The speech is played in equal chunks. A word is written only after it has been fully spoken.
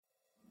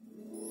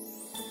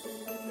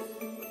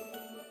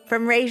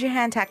From Raise Your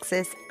Hand,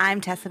 Texas,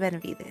 I'm Tessa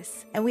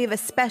Benavides, and we have a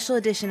special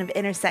edition of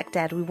Intersect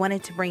Ed we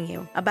wanted to bring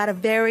you about a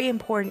very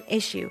important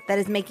issue that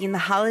is making the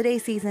holiday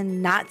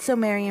season not so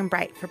merry and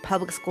bright for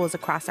public schools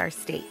across our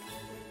state.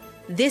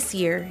 This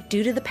year,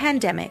 due to the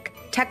pandemic,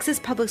 Texas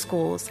public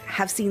schools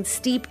have seen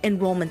steep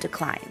enrollment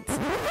declines.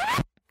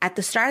 At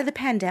the start of the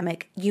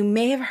pandemic, you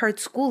may have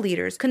heard school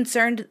leaders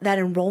concerned that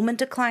enrollment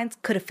declines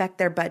could affect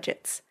their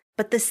budgets.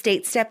 But the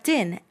state stepped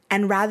in,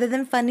 and rather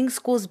than funding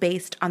schools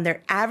based on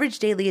their average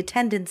daily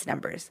attendance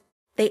numbers,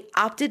 they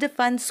opted to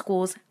fund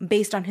schools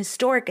based on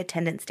historic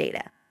attendance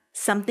data,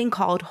 something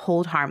called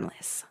Hold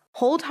Harmless.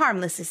 Hold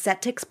Harmless is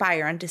set to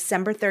expire on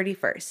December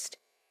 31st,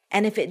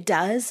 and if it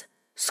does,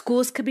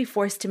 schools could be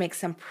forced to make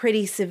some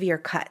pretty severe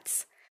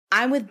cuts.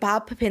 I'm with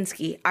Bob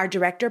Popinski, our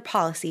Director of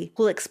Policy,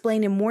 who will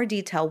explain in more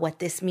detail what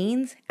this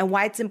means and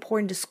why it's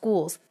important to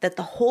schools that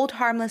the Hold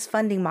Harmless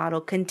funding model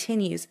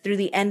continues through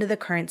the end of the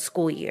current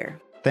school year.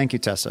 Thank you,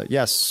 Tessa.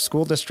 Yes,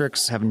 school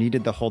districts have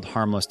needed the Hold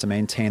Harmless to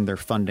maintain their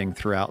funding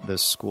throughout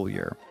this school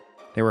year.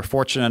 They were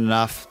fortunate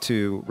enough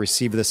to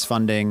receive this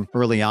funding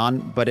early on,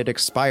 but it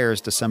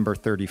expires December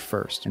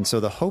 31st. And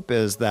so the hope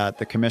is that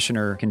the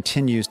commissioner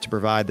continues to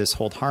provide this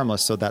Hold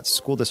Harmless so that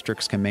school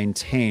districts can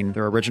maintain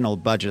their original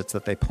budgets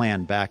that they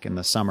planned back in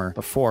the summer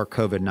before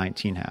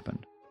COVID-19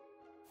 happened.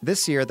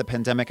 This year, the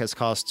pandemic has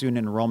caused student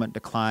enrollment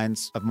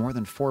declines of more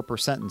than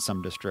 4% in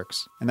some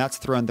districts, and that's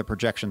thrown the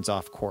projections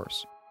off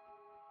course.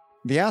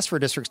 The ask for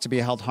districts to be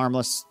held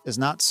harmless is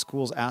not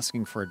schools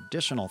asking for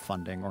additional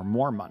funding or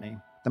more money.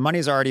 The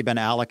money's already been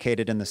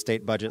allocated in the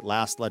state budget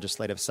last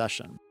legislative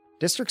session.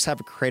 Districts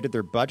have created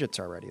their budgets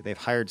already. They've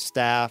hired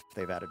staff,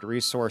 they've added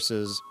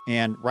resources,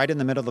 and right in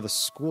the middle of the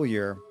school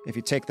year, if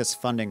you take this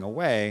funding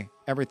away,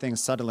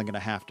 everything's suddenly going to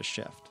have to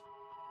shift.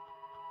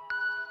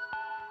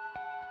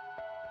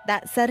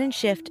 That sudden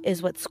shift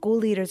is what school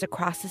leaders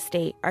across the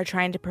state are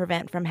trying to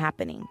prevent from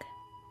happening.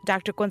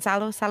 Dr.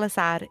 Gonzalo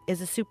Salazar is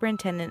the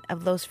superintendent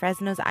of Los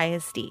Fresnos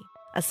ISD,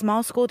 a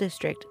small school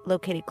district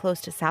located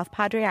close to South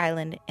Padre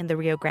Island in the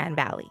Rio Grande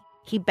Valley.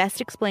 He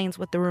best explains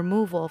what the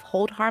removal of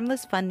Hold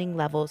Harmless funding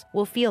levels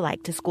will feel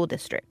like to school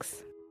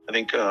districts. I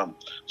think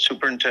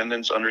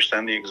superintendents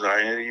understand the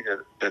anxiety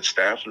that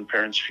staff and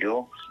parents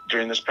feel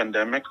during this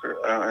pandemic,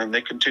 and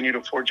they continue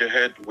to forge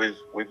ahead with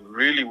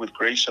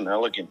grace and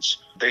elegance.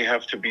 They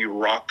have to be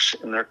rocks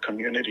in their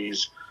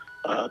communities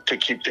to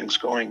keep things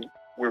going.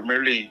 We're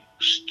merely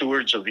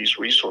stewards of these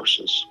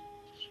resources.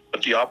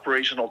 But the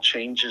operational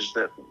changes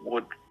that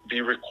would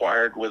be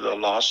required with a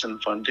loss in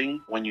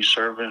funding when you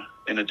serve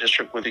in a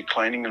district with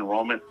declining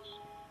enrollment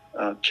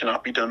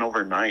cannot be done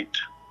overnight.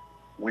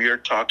 We are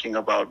talking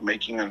about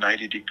making a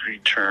 90-degree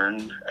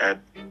turn at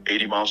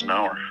 80 miles an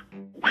hour.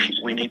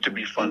 We need to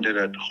be funded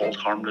at Hold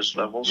Harmless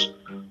levels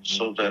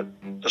so that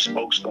the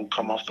spokes don't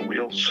come off the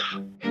wheels.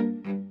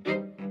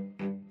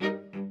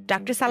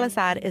 Dr.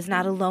 Salazar is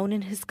not alone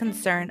in his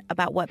concern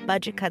about what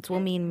budget cuts will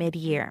mean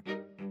mid-year.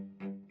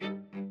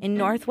 In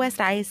Northwest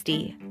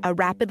ISD, a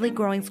rapidly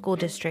growing school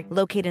district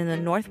located in the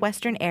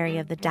northwestern area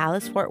of the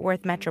Dallas-Fort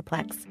Worth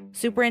Metroplex,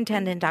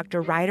 Superintendent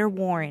Dr. Ryder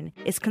Warren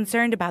is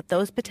concerned about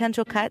those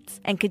potential cuts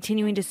and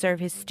continuing to serve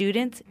his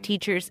students,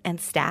 teachers,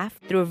 and staff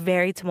through a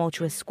very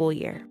tumultuous school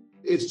year.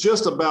 It's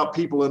just about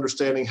people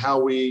understanding how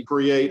we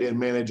create and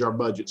manage our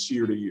budgets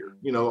year to year.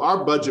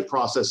 Our budget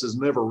process has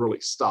never really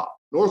stopped.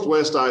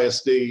 Northwest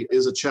ISD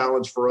is a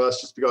challenge for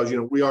us just because,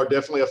 we are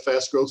definitely a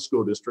fast growth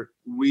school district.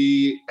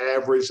 We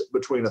average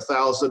between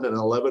 1,000 and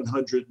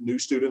 1,100 new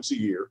students a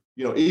year.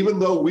 Even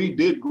though we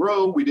didn't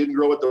grow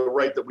at the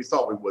rate that we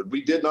thought we would.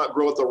 We did not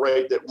grow at the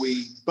rate that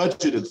we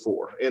budgeted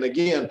for. And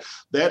again,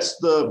 that's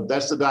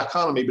the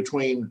dichotomy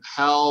between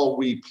how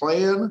we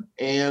plan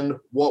and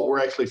what we're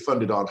actually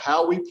funded on.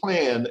 How we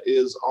plan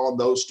is on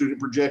those student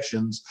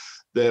projections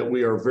that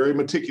we are very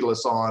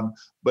meticulous on,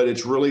 but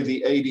it's really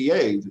the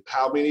ADA.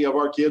 How many of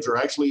our kids are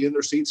actually in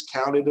their seats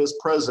counted as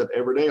present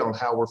every day on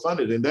how we're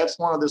funded. And that's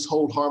why this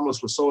Hold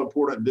Harmless was so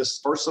important this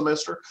first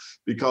semester,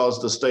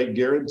 because the state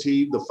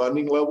guaranteed the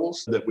funding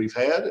levels that we've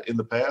had in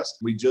the past.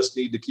 We just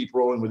need to keep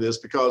rolling with this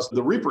because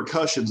the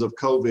repercussions of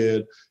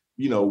COVID,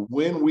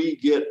 when we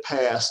get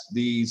past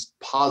these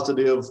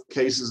positive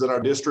cases in our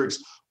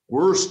districts,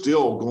 we're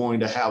still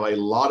going to have a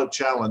lot of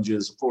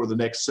challenges for the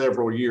next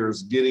several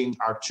years getting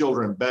our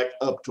children back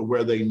up to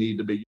where they need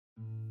to be.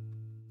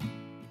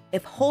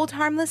 If Hold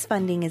Harmless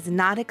funding is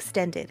not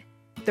extended,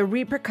 the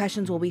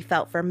repercussions will be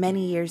felt for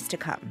many years to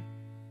come.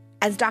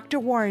 As Dr.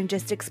 Warren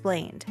just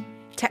explained,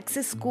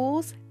 Texas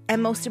schools,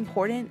 and most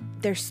important,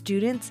 their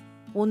students,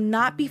 will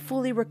not be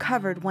fully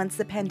recovered once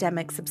the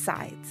pandemic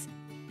subsides.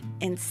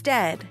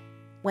 Instead,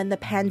 when the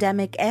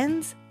pandemic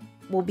ends,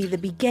 will be the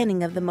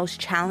beginning of the most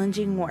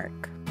challenging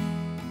work.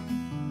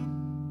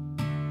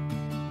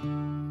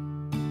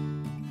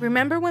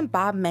 Remember when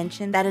Bob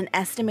mentioned that an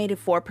estimated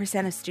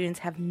 4% of students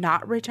have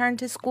not returned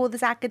to school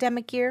this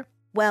academic year?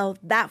 Well,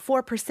 that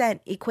 4%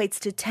 equates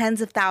to tens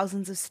of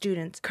thousands of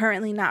students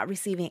currently not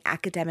receiving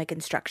academic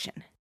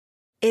instruction.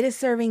 It is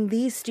serving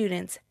these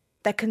students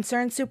that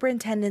concern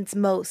superintendents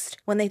most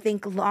when they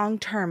think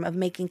long-term of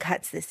making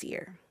cuts this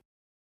year.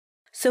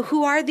 So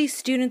who are these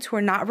students who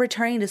are not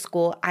returning to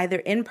school either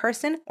in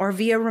person or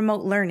via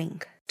remote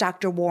learning?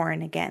 Dr.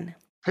 Warren again.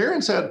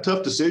 Parents had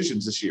tough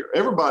decisions this year.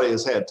 Everybody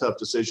has had tough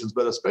decisions,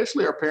 but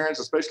especially our parents,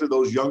 especially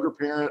those younger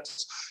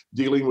parents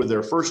dealing with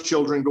their first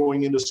children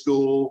going into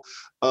school.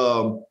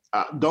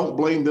 Don't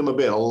blame them a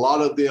bit. A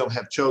lot of them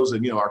have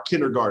chosen, our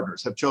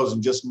kindergartners have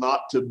chosen just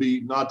not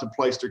to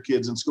place their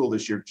kids in school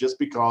this year just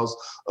because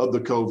of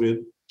the COVID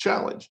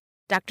challenge.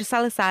 Dr.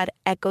 Salazar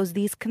echoes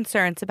these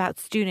concerns about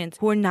students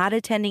who are not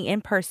attending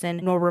in-person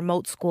nor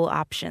remote school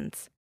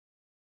options.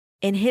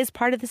 In his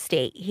part of the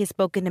state, he has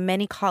spoken to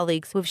many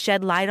colleagues who have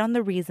shed light on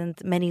the reasons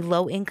many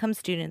low-income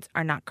students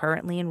are not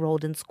currently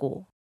enrolled in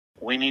school.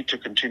 We need to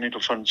continue to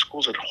fund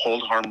schools at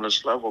hold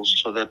harmless levels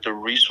so that the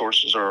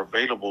resources are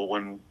available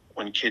when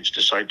kids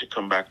decide to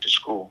come back to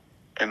school.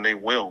 And they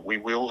will. We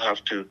will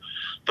have to.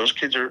 Those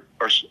kids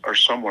are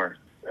somewhere.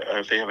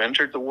 If they have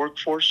entered the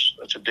workforce,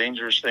 that's a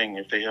dangerous thing.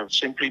 If they have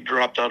simply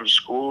dropped out of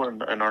school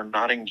and are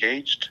not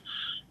engaged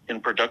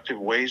in productive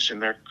ways in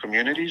their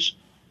communities,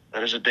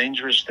 that is a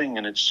dangerous thing.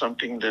 And it's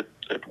something that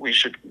we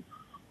should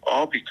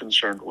all be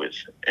concerned with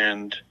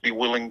and be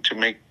willing to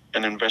make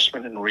an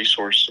investment in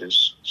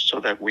resources so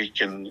that we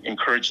can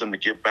encourage them to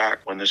give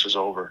back when this is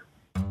over.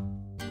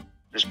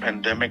 This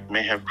pandemic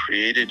may have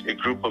created a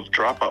group of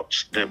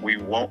dropouts that we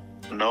won't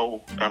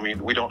know. I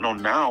mean, we don't know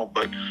now,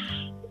 but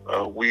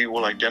we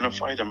will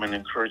identify them and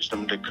encourage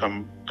them to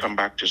come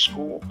back to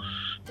school.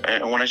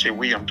 And when I say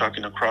we, I'm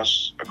talking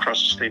across the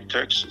state of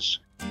Texas.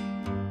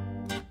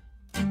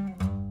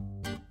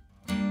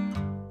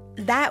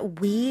 That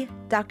we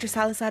Dr.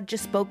 Salazar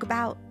just spoke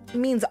about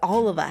means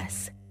all of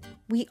us.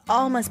 We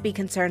all must be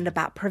concerned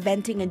about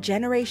preventing a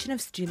generation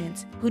of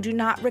students who do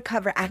not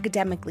recover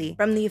academically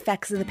from the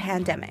effects of the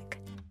pandemic.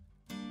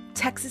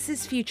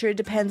 Texas's future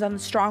depends on the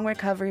strong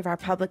recovery of our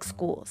public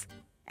schools,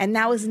 and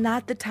now is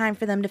not the time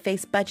for them to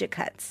face budget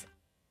cuts.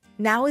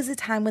 Now is a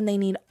time when they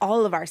need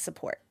all of our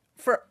support,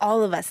 for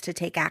all of us to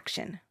take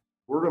action.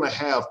 We're going to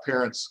have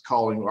parents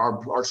calling,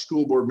 our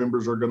school board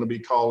members are going to be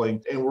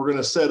calling, and we're going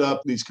to set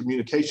up these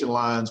communication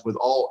lines with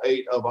all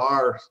 8 of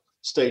our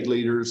state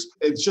leaders.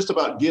 It's just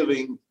about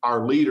giving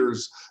our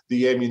leaders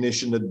the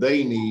ammunition that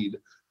they need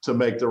to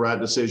make the right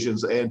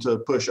decisions and to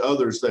push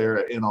others there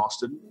in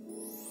Austin.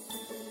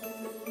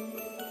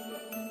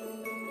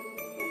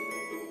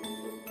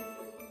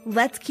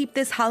 Let's keep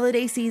this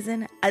holiday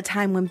season a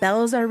time when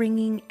bells are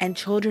ringing and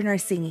children are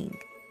singing,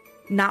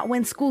 not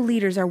when school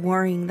leaders are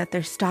worrying that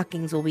their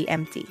stockings will be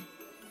empty.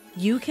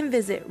 You can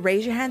visit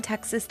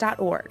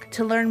raiseyourhandtexas.org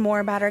to learn more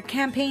about our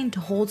campaign to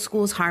hold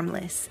schools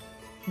harmless.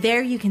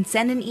 There you can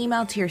send an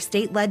email to your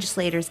state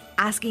legislators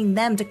asking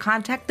them to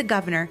contact the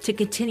governor to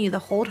continue the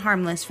hold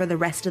harmless for the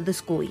rest of the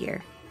school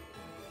year.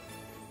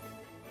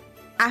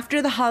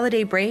 After the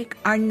holiday break,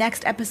 our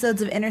next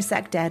episodes of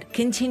Intersect Ed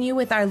continue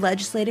with our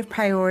legislative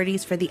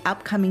priorities for the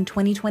upcoming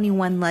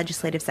 2021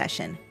 legislative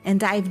session and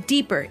dive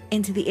deeper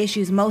into the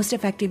issues most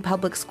affecting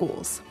public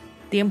schools: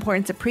 the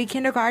importance of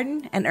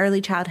pre-kindergarten and early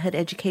childhood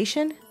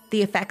education,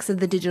 the effects of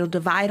the digital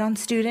divide on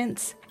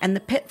students, and the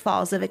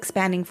pitfalls of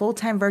expanding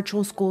full-time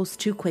virtual schools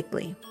too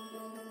quickly.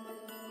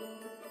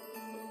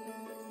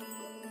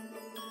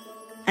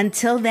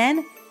 Until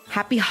then,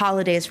 happy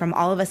holidays from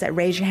all of us at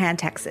Raise Your Hand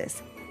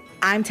Texas.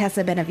 I'm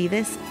Tessa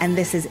Benavides, and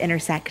this is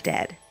Intersect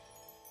Ed.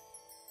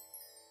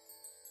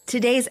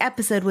 Today's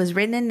episode was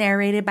written and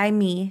narrated by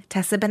me,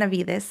 Tessa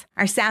Benavides.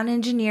 Our sound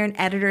engineer and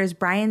editor is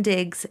Brian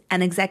Diggs,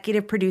 and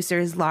executive producer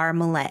is Laura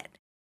Millette.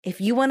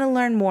 If you want to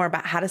learn more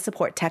about how to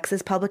support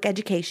Texas public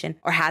education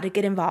or how to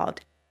get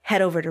involved,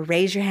 head over to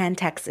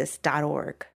raiseyourhandtexas.org.